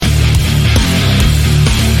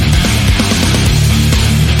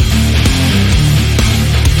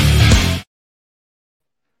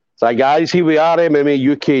So, guys, here we are,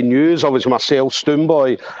 MMA UK News. Obviously, myself,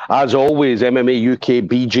 Stoomboy, as always, MMA UK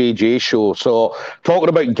BJJ show. So, talking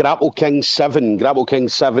about Grapple King 7. Grapple King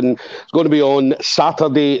 7 is going to be on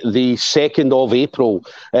Saturday, the 2nd of April.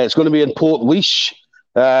 It's going to be in Portlaoise.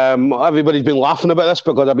 Everybody's been laughing about this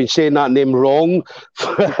because I've been saying that name wrong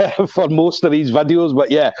for most of these videos.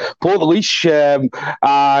 But yeah, Portlaoise,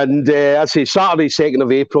 and I say Saturday, 2nd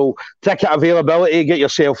of April. Ticket availability, get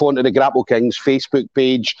yourself onto the Grapple Kings Facebook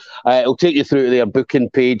page. It'll take you through to their booking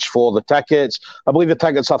page for the tickets. I believe the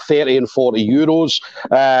tickets are 30 and 40 euros.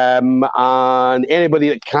 And anybody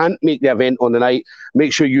that can't make the event on the night,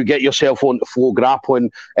 make sure you get yourself onto Flow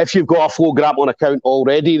Grappling. If you've got a Flow Grappling account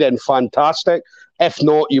already, then fantastic. If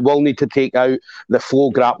not, you will need to take out the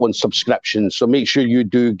Flow Grappling subscription. So make sure you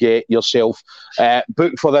do get yourself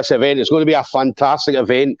booked for this event. It's going to be a fantastic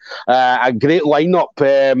event, a great lineup.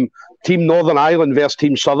 Team Northern Ireland versus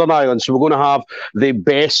Team Southern Ireland. So we're going to have the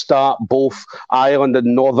best that both Ireland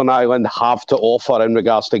and Northern Ireland have to offer in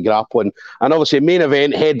regards to grappling. And obviously, main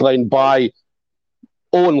event headlined by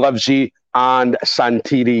Owen Livesey and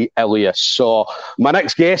Santiri Ilias. So my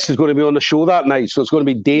next guest is going to be on the show that night. So it's going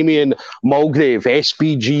to be Damien Mulgrave,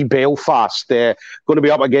 SBG Belfast, going to be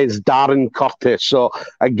up against Darren Curtis. So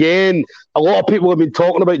again, a lot of people have been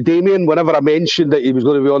talking about Damien. Whenever I mentioned that he was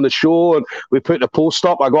going to be on the show and we put the post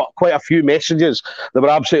up, I got quite a few messages that were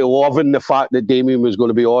absolutely loving the fact that Damien was going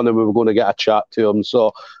to be on and we were going to get a chat to him.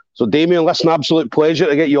 So Damien, listen, absolute pleasure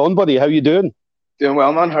to get you on, buddy. How you doing? Doing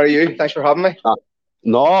well, man. How are you? Thanks for having me.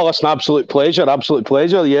 No, that's an absolute pleasure.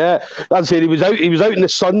 Yeah, that's it. He was out in the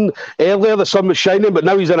sun earlier. The sun was shining, but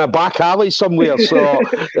now he's in a back alley somewhere. So,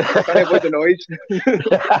 can't avoid the noise.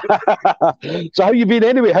 So, how you been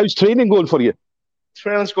anyway? How's training going for you?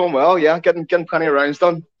 Training's going well. Yeah, getting plenty of rounds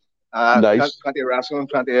done. Nice. Plenty of wrestling,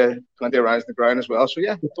 plenty of rounds in the ground as well. So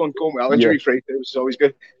yeah, going well. Injury free, which is always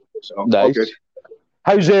good. So nice. All good.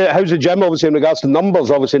 How's the gym, obviously, in regards to numbers,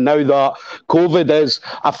 obviously, now that COVID is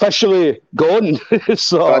officially gone?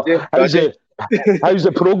 So how's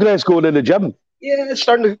the progress going in the gym? Yeah, it's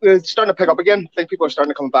starting to pick up again. I think people are starting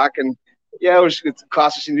to come back, and yeah,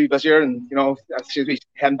 classes seem to be busier, and it seems to be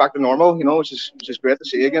heading back to normal, which is great to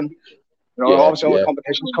see again. Obviously all the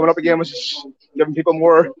competitions coming up again, which is giving people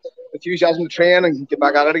more enthusiasm to train and get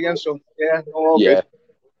back at it again. So yeah, all good.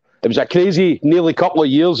 It was a crazy, nearly couple of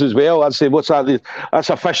years as well. I'd say, what's that?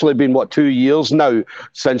 That's officially been, 2 years now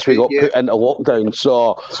since we got put into lockdown.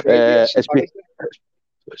 So it's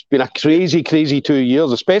been a crazy 2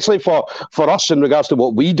 years, especially for us in regards to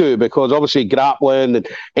what we do, because obviously grappling and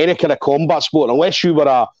any kind of combat sport, unless you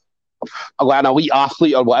were an elite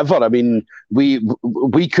athlete or whatever, I mean, we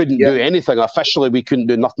couldn't do anything. Officially, we couldn't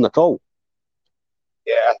do nothing at all.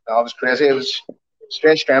 Yeah, no, it was crazy. It was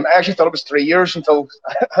strange time. I actually thought it was 3 years until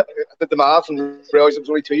I did the math and realised it was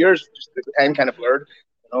only 2 years. Just the time kind of blurred,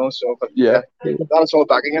 So, but that's all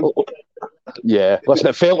back again. Yeah, listen,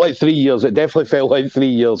 it felt like 3 years. It definitely felt like 3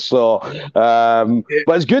 years. So,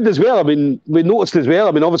 but it's good as well. I mean, we noticed as well.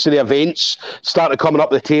 I mean, obviously the events started coming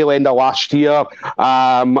up the tail end of last year,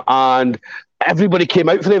 and everybody came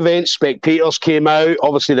out for the event. Spectators came out.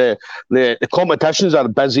 Obviously, the competitions are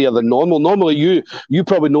busier than normal. Normally, you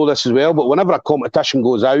probably know this as well, but whenever a competition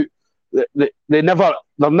goes out, they're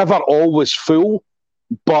never always full.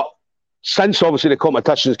 But since obviously the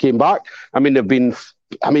competitions came back, I mean,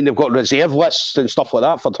 they've got reserve lists and stuff like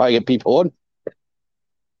that for trying to get people on.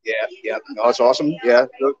 Yeah, no, that's awesome. Yeah,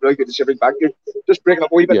 really good to see everybody back here. Just breaking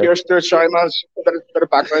up a wee bit here. Sorry, man. It's a bit of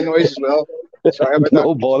background noise as well. Sorry about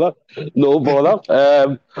that. No bother.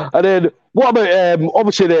 And then what about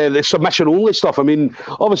obviously the submission only stuff? I mean,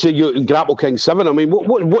 obviously you Grapple King 7. I mean,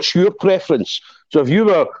 what's your preference? So if you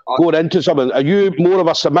were going into something, are you more of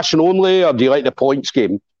a submission only, or do you like the points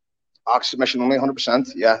game? Submission only,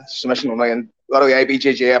 100%. Yeah, submission only, and a lot of the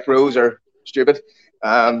IBJJF rules are stupid.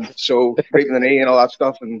 So breaking the knee and all that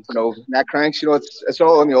stuff, and neck cranks. It's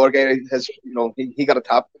all on the other guy. He got a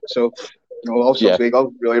tap. So also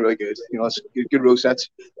legal, really, really good. It's good rule sets.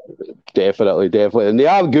 Definitely, and they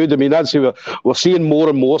are good. I mean, that's we're seeing more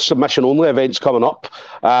and more submission only events coming up.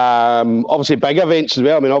 Obviously, big events as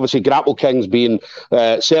well. I mean, obviously, Grapple Kings being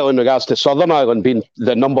certainly in regards to Southern Ireland being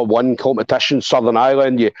the number one competition. Southern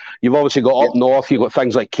Ireland, you've obviously got up north. You've got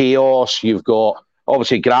things like Chaos. You've got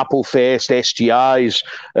obviously Grapple Fest, SGIs,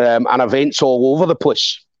 and events all over the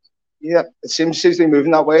place. Yeah, it seems to be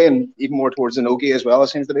moving that way, and even more towards the Nogi as well. It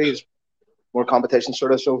seems to be more competition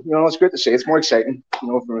sort of. So it's great to see. It's more exciting,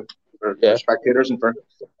 for spectators and for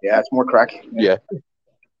it's more crack. Yeah.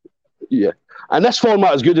 Yeah. And this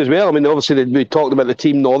format is good as well. I mean, obviously, we talked about the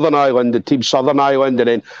team Northern Ireland, the team Southern Ireland, and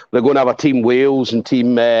then they're going to have a team Wales and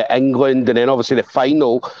team England, and then obviously the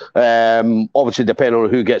final, obviously depending on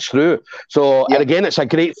who gets through. So, and again, it's a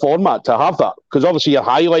great format to have that, because obviously you're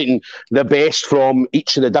highlighting the best from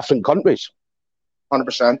each of the different countries.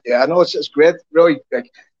 100%. Yeah, no, it's great. Really, like,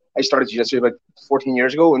 I started jiu-jitsu about 14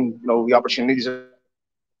 years ago, and the opportunities are.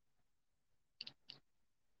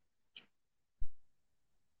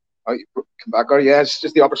 Come back, yeah, it's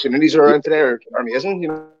just the opportunities around today are amazing.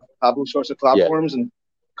 Have those sorts of platforms and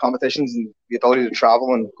competitions, and the ability to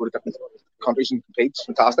travel and go to different countries and compete. It's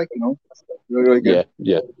fantastic. Really, really good.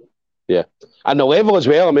 Yeah. And the level as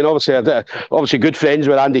well. I mean, obviously good friends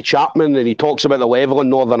with Andy Chapman, and he talks about the level in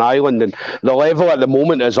Northern Ireland, and the level at the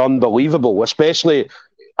moment is unbelievable, especially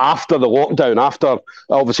after the lockdown. After,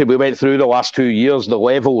 obviously, we went through the last 2 years, the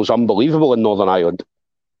level is unbelievable in Northern Ireland.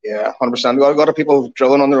 Yeah, 100%. A lot of people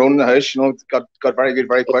drilling on their own in the house, got very good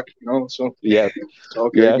very quick, so yeah. It's all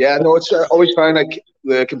good. Yeah, no, it's always found like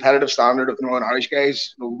the competitive standard of the Northern Irish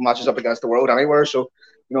guys matches up against the world anywhere, so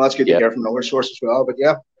that's good to hear from another source as well. But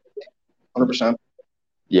yeah, 100%.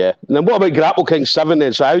 Yeah. And then what about Grapple King 7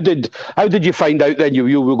 then? So how did you find out then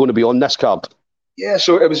you were going to be on this card? Yeah,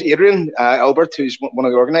 so it was Adrian Albert, who's one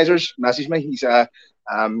of the organisers, messaged me. He's a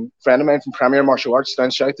friend of mine from Premier Martial Arts down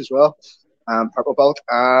south as well. Purple belt,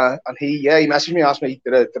 and he messaged me, asked me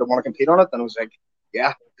did I want to compete on it, and I was like,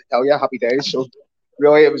 yeah, hell yeah, happy days. So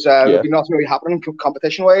really it was there'd be nothing really happening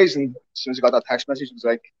competition wise, and as soon as I got that text message, it was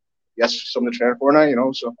like, yes, something to train for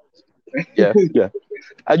now, so yeah.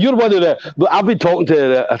 And you're one of the. I've been talking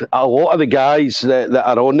to a lot of the guys that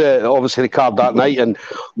are on obviously the card that night, and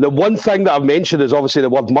the one thing that I've mentioned is obviously the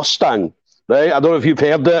word Mustang, right? I don't know if you've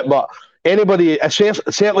heard it, but anybody,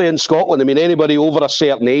 certainly in Scotland, I mean, anybody over a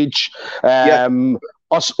certain age,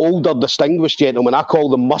 us older distinguished gentlemen, I call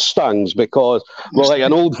them Mustangs, because we're like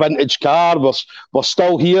an old vintage car. We're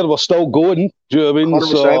still here, we're still going. Do you know what I mean?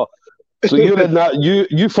 100%. So you're in that.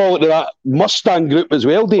 You fall into that Mustang group as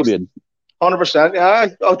well, Damien. 100%. Yeah,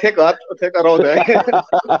 I'll take that. I'll take that all day.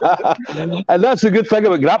 And that's the good thing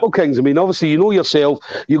about Grapple Kings. I mean, obviously, you know yourself,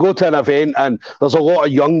 you go to an event and there's a lot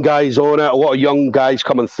of young guys on it, a lot of young guys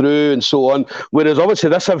coming through and so on. Whereas obviously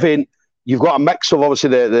this event, you've got a mix of obviously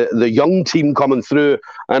the young team coming through,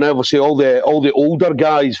 and obviously all the older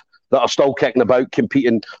guys that are still kicking about,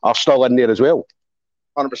 competing, are still in there as well.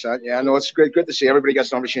 100%. Yeah, no, it's great to see everybody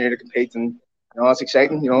gets an opportunity to compete, and that's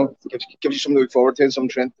exciting. Gives you something to look forward to and something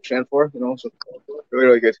to train for. So really,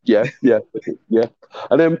 really good. Yeah.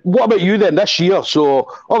 And then what about you then this year? So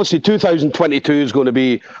obviously 2022 is going to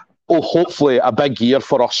be, hopefully a big year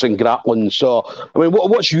for us in grappling. So I mean,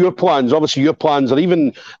 what's your plans? Obviously, your plans, or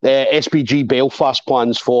even the SBG Belfast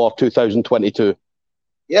plans for 2022.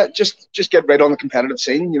 Yeah, just get right on the competitive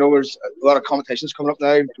scene. There's a lot of competitions coming up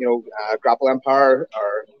now. Grapple Empire,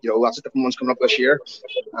 or lots of different ones coming up this year.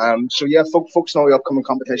 So yeah, focus on all the upcoming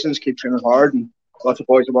competitions. Keep training hard, and lots of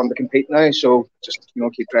boys are wanting to compete now. So just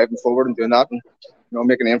keep driving forward and doing that, and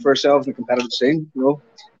make a name for ourselves in the competitive scene.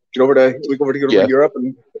 Get over to Europe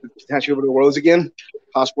and potentially over to the Worlds again.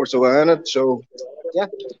 Passports allowing it. So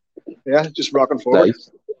yeah, just rocking forward.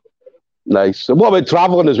 Nice. And what about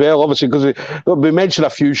travelling as well? Obviously, because we mentioned a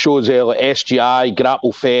few shows there, like SGI,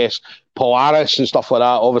 Grapple Fest, Polaris and stuff like that,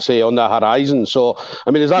 obviously on the horizon. So,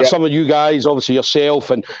 I mean, is that something you guys, obviously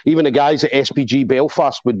yourself and even the guys at SBG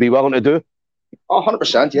Belfast, would be willing to do?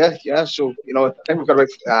 100%, yeah. So, I think we've got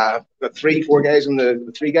about 3-4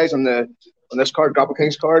 guys on this card, Grapple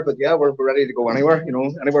Kings card. But yeah, we're ready to go anywhere.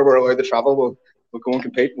 Anywhere we're allowed to travel, we'll go and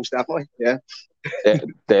compete, most definitely. Yeah.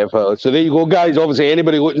 Definitely. So there you go, guys. Obviously,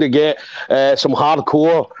 anybody looking to get some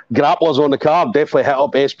hardcore grapplers on the card, definitely hit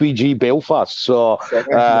up SBG Belfast. So there's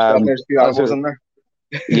a few animals in there.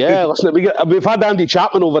 Yeah, listen, we've had Andy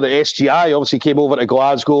Chapman over at SGI, obviously came over to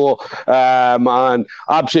Glasgow and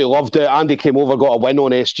absolutely loved it. Andy came over, got a win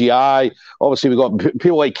on SGI. Obviously, we've got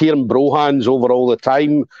people like Kieran Brohans over all the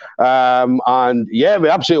time. And yeah, we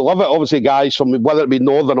absolutely love it. Obviously, guys from whether it be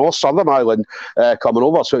Northern or Southern Ireland coming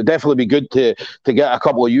over. So it'd definitely be good to get a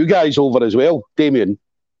couple of you guys over as well, Damien.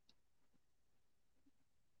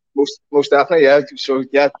 Most definitely, yeah. So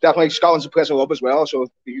yeah, definitely Scotland's a place I love as well. So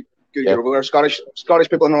good over there. Scottish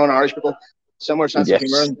people and non-Irish people, similar sense of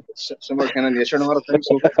humour and similar kind of nature and a lot of things.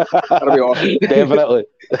 So that'll be awesome. Definitely.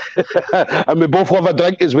 And we both love a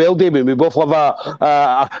drink as well, Damien. We both love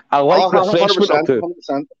a light refreshment or two.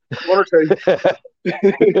 100%. One or two.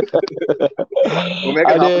 We'll make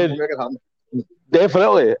it happen.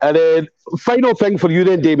 Definitely. And then, final thing for you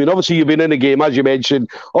then, Damien. Obviously, you've been in the game, as you mentioned,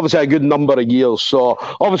 obviously a good number of years. So,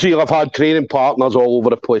 obviously, you'll have had training partners all over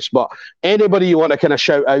the place. But anybody you want to kind of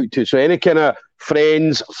shout out to? So, any kind of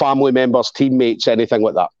friends, family members, teammates, anything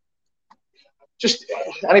like that? Just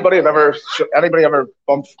anybody ever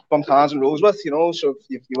bumped hands and rolls with, you know. So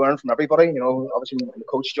you learn from everybody, you know. Obviously, the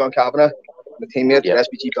coach John Kavanagh, the teammate at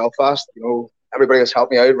SBG Belfast, you know, everybody has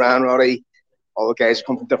helped me out. Ryan Roddy, all the guys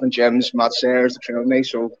come from different gyms. Matt Sayers, the trainer me.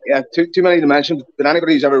 So yeah, too many to mention. But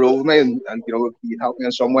anybody who's ever rolled with me and you know, you helped me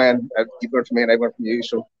in some way, and you've learned from me and I've learned from you.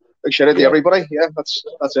 So big shout out to everybody. Yeah, that's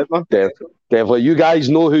it, man. Definitely. You guys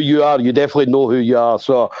know who you are. You definitely know who you are.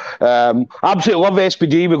 So, absolutely love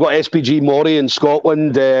SPG. We've got SPG Moray in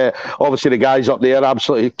Scotland. Obviously, the guys up there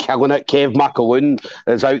absolutely killing it. Kev McAloon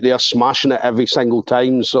is out there smashing it every single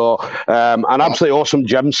time. So, an absolutely awesome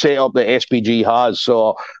gym setup that SPG has.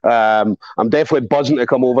 So, I'm definitely buzzing to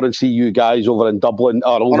come over and see you guys over in Dublin,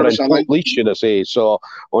 or over in Portlaoise, should I say. So,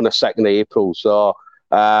 on the 2nd of April. So,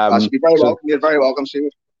 you're very welcome. You're very welcome,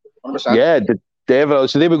 Steve. 100%. Yeah, definitely.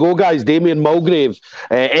 So there we go, guys. Damien Mulgrave,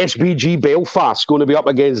 SBG Belfast, going to be up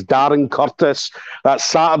against Darren Curtis. That's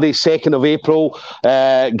Saturday, 2nd of April.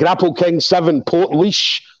 Grapple King 7,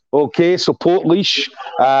 Portlaoise. Okay, so Portlaoise.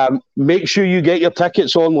 Make sure you get your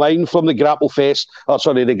tickets online from the Grapple Kings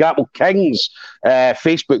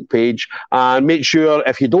Facebook page, and make sure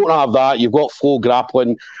if you don't have that, you've got Flow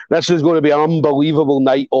Grappling. This is going to be an unbelievable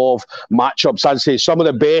night of matchups. I'd say some of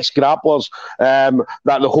the best grapplers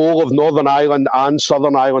that the whole of Northern Ireland and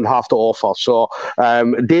Southern Ireland have to offer. So,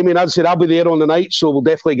 Damien, I'd say I'll be there on the night, so we'll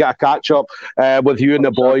definitely get a catch up with you and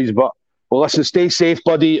the boys. But well, listen, stay safe,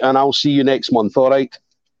 buddy, and I'll see you next month. All right.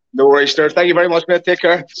 No worries, sir. Thank you very much, mate. Take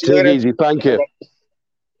care. Take it easy. Thank you.